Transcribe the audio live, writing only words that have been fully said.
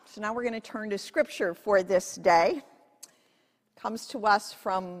So now we're going to turn to Scripture for this day. It comes to us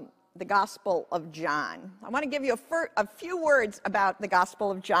from the Gospel of John. I want to give you a few words about the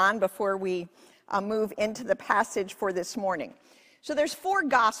Gospel of John before we move into the passage for this morning. So there's 4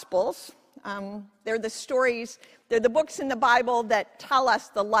 Gospels. They're the stories, they're the books in the Bible that tell us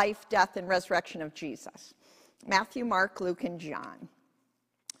the life, death, and resurrection of Jesus. Matthew, Mark, Luke, and John.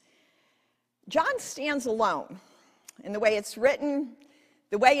 John stands alone in the way it's written,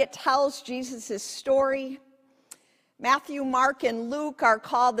 the way it tells Jesus' story. Matthew, Mark, and Luke are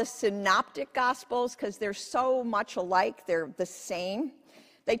called the synoptic gospels because they're so much alike. They're the same.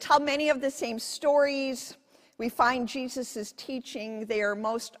 They tell many of the same stories. We find Jesus' teaching there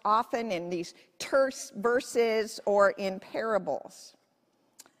most often in these terse verses or in parables.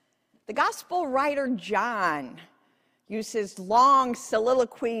 The gospel writer John uses long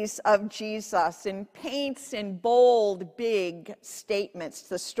soliloquies of Jesus and paints in bold, big statements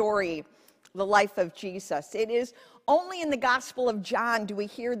the story, the life of Jesus. It is only in the Gospel of John do we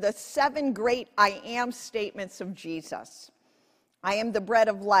hear the 7 great I am statements of Jesus. I am the bread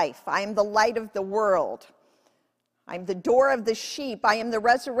of life. I am the light of the world. I am the door of the sheep. I am the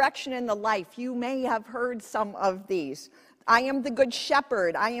resurrection and the life. You may have heard some of these. I am the good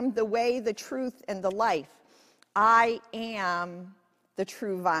shepherd. I am the way, the truth, and the life. I am the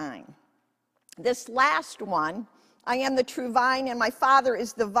true vine. This last one, I am the true vine and my Father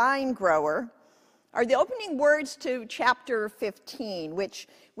is the vine grower, are the opening words to chapter 15, which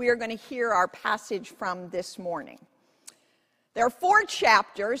we are going to hear our passage from this morning. There are 4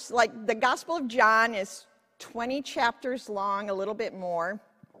 chapters, like the Gospel of John is 20 chapters long, a little bit more,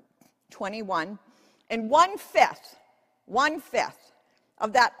 21, and 1/5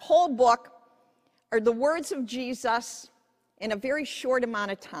 of that whole book are the words of Jesus in a very short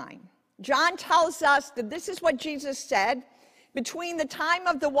amount of time. John tells us that this is what Jesus said between the time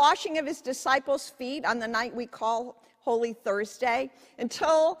of the washing of his disciples' feet on the night we call Holy Thursday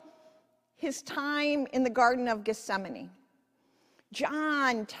until his time in the Garden of Gethsemane.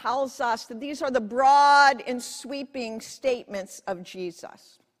 John tells us that these are the broad and sweeping statements of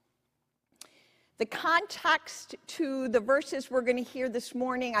Jesus. The context to the verses we're going to hear this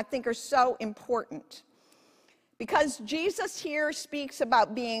morning, I think, are so important because Jesus here speaks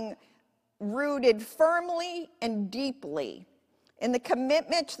about being rooted firmly and deeply in the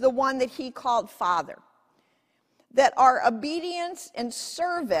commitment to the one that he called Father, that our obedience and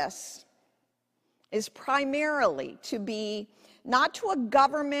service is primarily to be not to a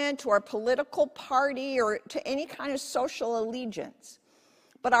government or a political party or to any kind of social allegiance,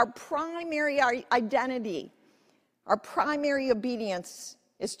 but our primary identity, our primary obedience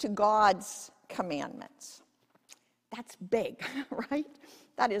is to God's commandments. That's big, right?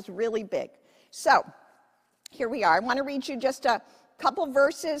 That is really big. So, here we are. I want to read you just a couple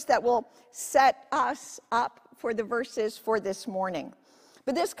verses that will set us up for the verses for this morning.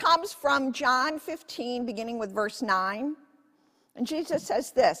 But this comes from John 15, beginning with verse 9. And Jesus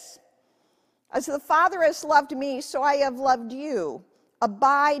says this, "As the Father has loved me, so I have loved you.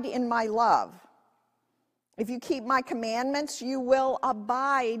 Abide in my love. If you keep my commandments, you will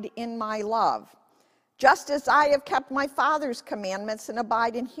abide in my love, just as I have kept my Father's commandments and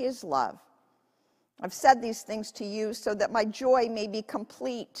abide in his love. I've said these things to you so that my joy may be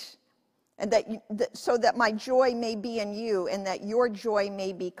complete, and so that my joy may be in you, and that your joy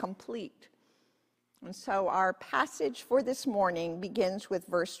may be complete." And so our passage for this morning begins with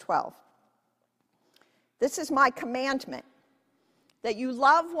verse 12. "This is my commandment, that you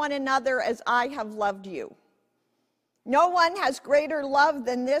love one another as I have loved you. No one has greater love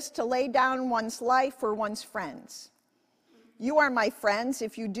than this, to lay down one's life for one's friends. You are my friends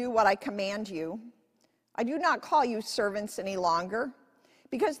if you do what I command you. I do not call you servants any longer,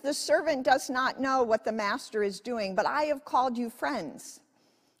 because the servant does not know what the master is doing, but I have called you friends,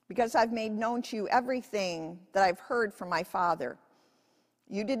 because I've made known to you everything that I've heard from my Father.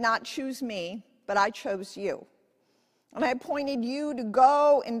 You did not choose me, but I chose you. And I appointed you to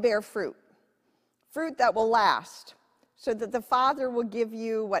go and bear fruit that will last, so that the Father will give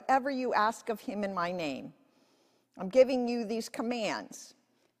you whatever you ask of him in my name. I'm giving you these commands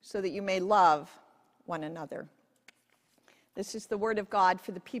so that you may love one another." This is the word of God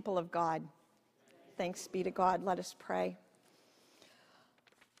for the people of God. Thanks be to God. Let us pray.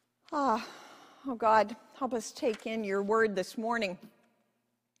 Oh God, help us take in your word this morning.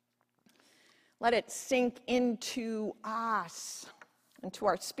 Let it sink into us, into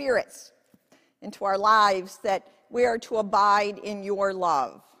our spirits, into our lives, that we are to abide in your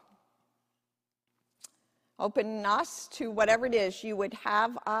love. Open us to whatever it is you would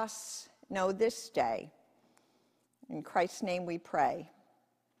have us know this day. In Christ's name we pray.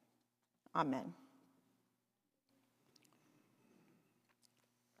 Amen.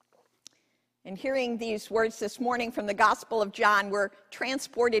 And hearing these words this morning from the Gospel of John, we're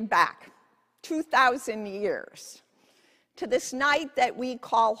transported back 2,000 years to this night that we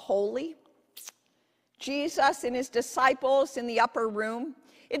call holy. Jesus and his disciples in the upper room.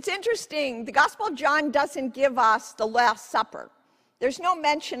 It's interesting, the Gospel of John doesn't give us the Last Supper. There's no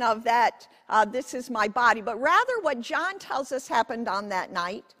mention of that, this is my body, but rather what John tells us happened on that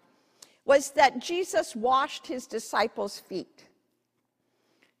night was that Jesus washed his disciples' feet.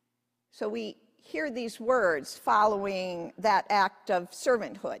 So we hear these words following that act of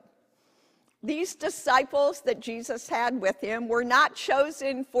servanthood. These disciples that Jesus had with him were not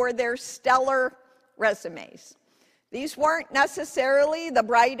chosen for their stellar resumes. These weren't necessarily the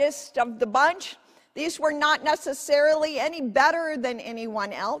brightest of the bunch. These were not necessarily any better than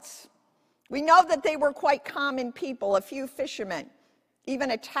anyone else. We know that they were quite common people, a few fishermen,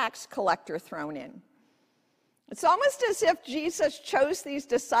 even a tax collector thrown in. It's almost as if Jesus chose these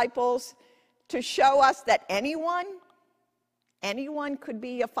disciples to show us that anyone could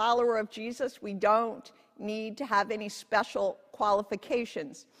be a follower of Jesus. We don't need to have any special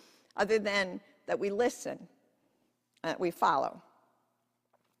qualifications other than that we listen, that we follow.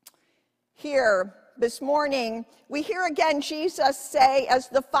 Here, this morning, we hear again Jesus say, "As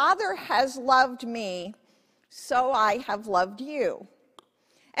the Father has loved me, so I have loved you."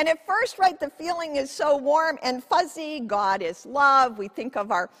 And at first, right, the feeling is so warm and fuzzy. God is love. We think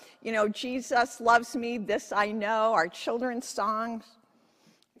of our, Jesus loves me, this I know, our children's songs.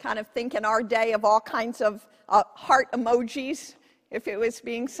 Kind of think in our day of all kinds of heart emojis if it was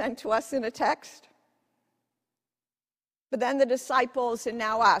being sent to us in a text. But then the disciples, and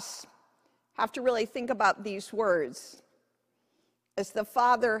now us, have to really think about these words. As the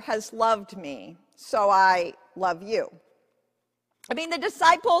Father has loved me, so I love you. I mean, the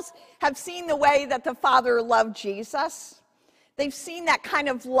disciples have seen the way that the Father loved Jesus. They've seen that kind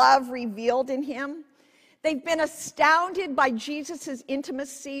of love revealed in him. They've been astounded by Jesus'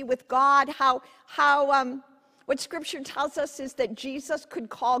 intimacy with God, what Scripture tells us is that Jesus could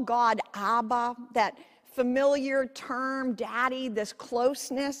call God Abba, that familiar term, daddy, this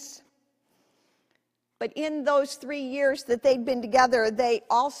closeness. But in those 3 years that they'd been together, they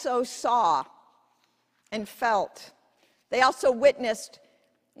also saw and felt. They also witnessed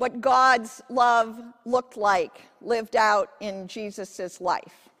what God's love looked like, lived out in Jesus'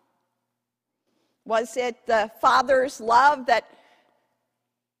 life. Was it the Father's love that,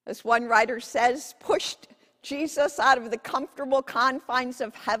 as one writer says, pushed Jesus out of the comfortable confines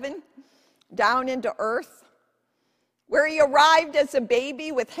of heaven down into earth, where he arrived as a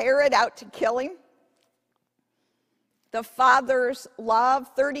baby with Herod out to kill him? The Father's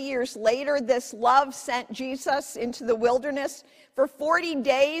love. 30 years later, this love sent Jesus into the wilderness for 40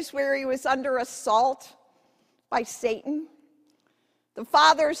 days where he was under assault by Satan. The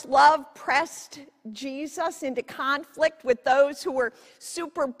Father's love pressed Jesus into conflict with those who were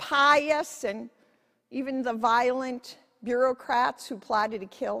super pious and even the violent bureaucrats who plotted to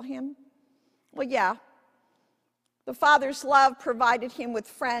kill him. Well, yeah, the Father's love provided him with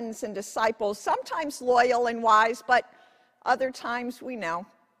friends and disciples, sometimes loyal and wise, but other times, we know,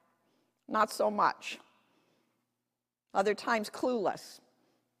 not so much. Other times clueless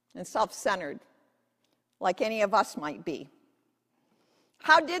and self-centered, like any of us might be.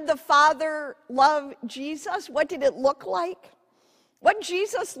 How did the Father love Jesus? What did it look like? What did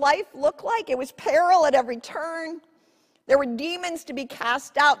Jesus' life look like? It was peril at every turn. There were demons to be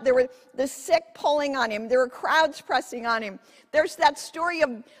cast out. There were the sick pulling on him. There were crowds pressing on him. There's that story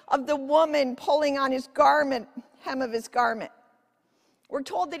of the woman pulling on his garment, hem of his garment. We're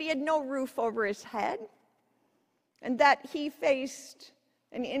told that he had no roof over his head and that he faced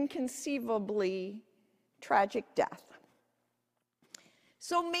an inconceivably tragic death.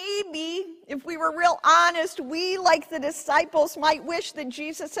 So maybe, if we were real honest, we, like the disciples, might wish that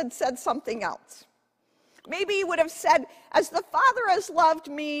Jesus had said something else. Maybe he would have said, as the Father has loved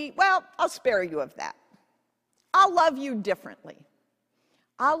me, well, I'll spare you of that. I'll love you differently.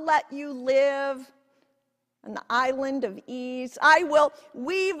 I'll let you live on the island of ease. I will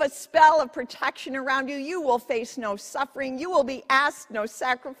weave a spell of protection around you. You will face no suffering. You will be asked no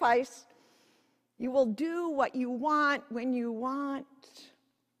sacrifice. You will do what you want when you want.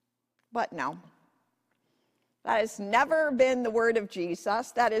 But no, that has never been the word of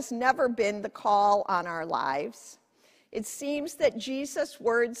Jesus. That has never been the call on our lives. It seems that Jesus'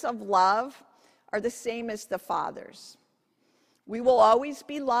 words of love are the same as the Father's. We will always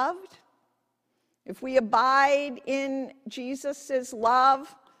be loved. If we abide in Jesus'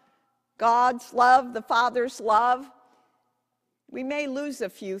 love, God's love, the Father's love, We may lose a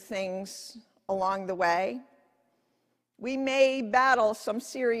few things along the way. We may battle some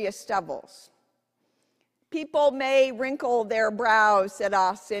serious devils. People may wrinkle their brows at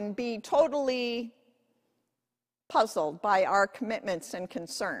us and be totally puzzled by our commitments and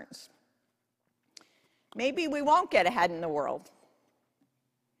concerns. Maybe we won't get ahead in the world.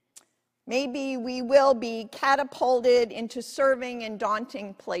 Maybe we will be catapulted into serving in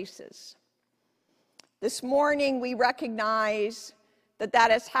daunting places. This morning, we recognize that that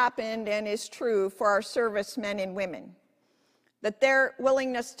has happened and is true for our servicemen and women, that their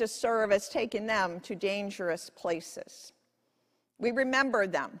willingness to serve has taken them to dangerous places. We remember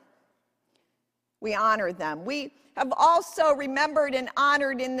them. We honor them. We have also remembered and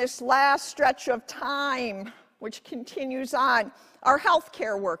honored in this last stretch of time, which continues on, our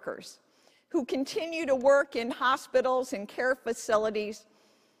healthcare workers who continue to work in hospitals and care facilities,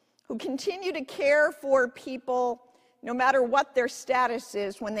 who continue to care for people no matter what their status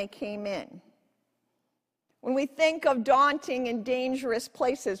is when they came in. When we think of daunting and dangerous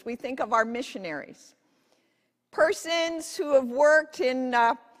places, we think of our missionaries, persons who have worked in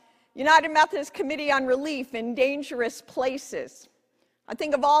United Methodist Committee on Relief in dangerous places. I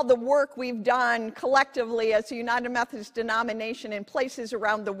think of all the work we've done collectively as a United Methodist denomination in places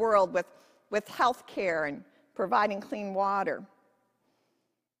around the world with health care and providing clean water.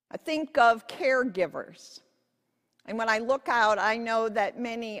 I think of caregivers. And when I look out, I know that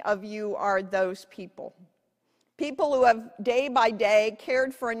many of you are those people. People who have day by day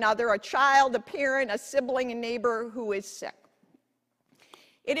cared for another, a child, a parent, a sibling, a neighbor who is sick.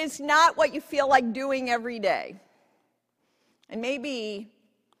 It is not what you feel like doing every day. And maybe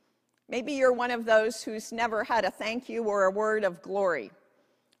you're one of those who's never had a thank you or a word of glory,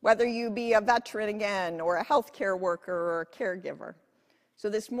 whether you be a veteran again, or a healthcare worker, or a caregiver. So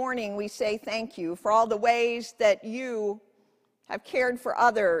this morning we say thank you for all the ways that you have cared for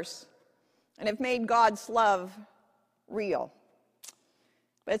others and have made God's love real.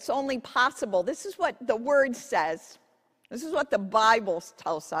 But it's only possible, this is what the Word says, this is what the Bible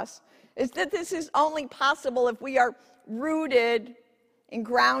tells us, is that this is only possible if we are rooted and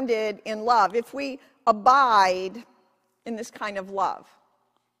grounded in love, if we abide in this kind of love.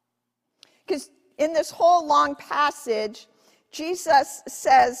 Because in this whole long passage, Jesus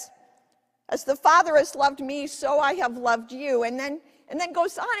says, as the Father has loved me, so I have loved you. And then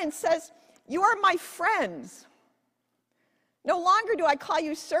goes on and says, you are my friends. No longer do I call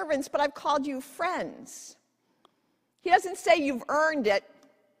you servants, but I've called you friends. He doesn't say you've earned it.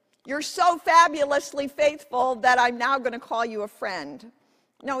 You're so fabulously faithful that I'm now going to call you a friend.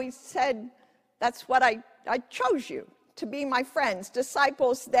 No, he said, that's what I chose you, to be my friends,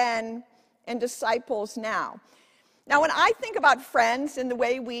 disciples then and disciples now. Now, when I think about friends and the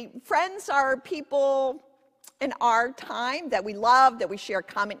way friends are people in our time that we love, that we share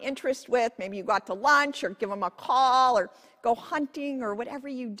common interest with. Maybe you go out to lunch or give them a call or go hunting or whatever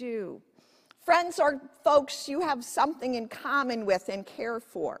you do. Friends are folks you have something in common with and care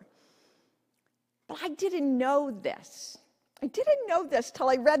for. But I didn't know this. I didn't know this till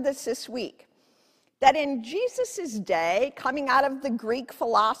I read this week. That in Jesus' day, coming out of the Greek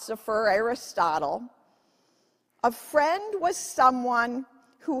philosopher Aristotle, a friend was someone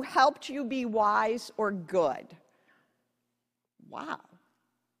who helped you be wise or good. Wow.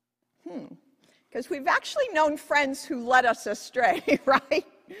 Because we've actually known friends who led us astray, right?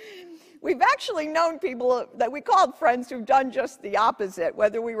 We've actually known people that we called friends who've done just the opposite,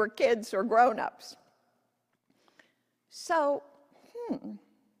 whether we were kids or grown-ups. So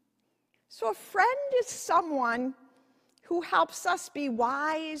a friend is someone who helps us be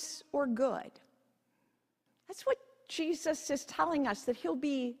wise or good. That's what Jesus is telling us, that he'll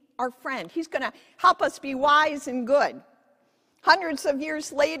be our friend. He's going to help us be wise and good. Hundreds of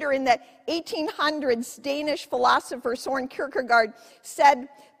years later, in the 1800s, Danish philosopher Søren Kierkegaard said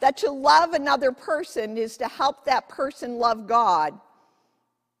that to love another person is to help that person love God.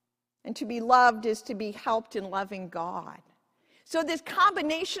 And to be loved is to be helped in loving God. So this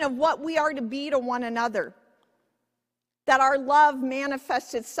combination of what we are to be to one another, that our love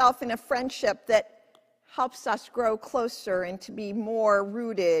manifests itself in a friendship that helps us grow closer and to be more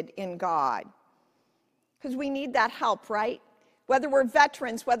rooted in God. Because we need that help, right? Whether we're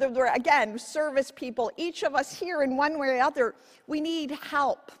veterans, whether we're, again, service people, each of us here in one way or other, we need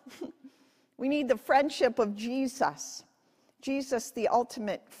help. We need the friendship of Jesus. Jesus, the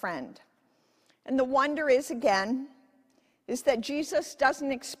ultimate friend. And the wonder is, again, is that Jesus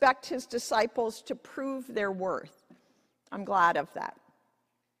doesn't expect his disciples to prove their worth. I'm glad of that.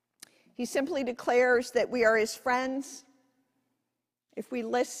 He simply declares that we are his friends if we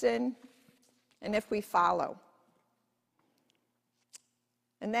listen and if we follow.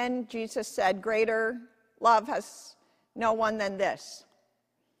 And then Jesus said, greater love has no one than this,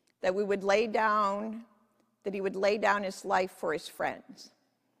 that he would lay down his life for his friends.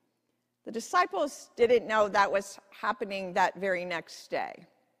 The disciples didn't know that was happening that very next day.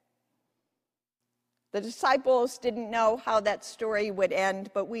 The disciples didn't know how that story would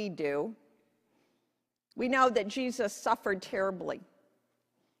end, but we do. We know that Jesus suffered terribly.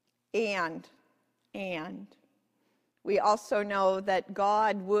 And we also know that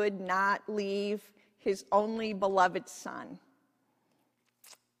God would not leave his only beloved Son,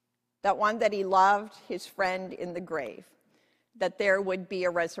 that one that he loved, his friend in the grave, that there would be a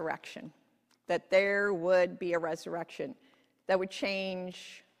resurrection, that there would be a resurrection that would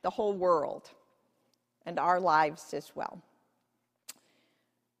change the whole world and our lives as well.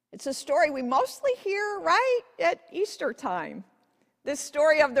 It's a story we mostly hear right at Easter time, this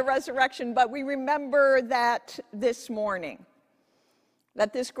story of the resurrection, but we remember that this morning,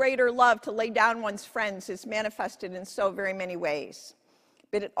 that this greater love to lay down one's friends is manifested in so very many ways.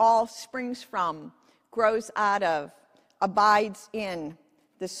 But it all springs from, grows out of, abides in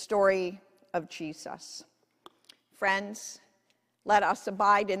the story of Jesus. Friends, let us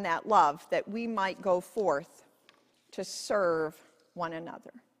abide in that love that we might go forth to serve one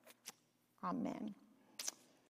another. Amen.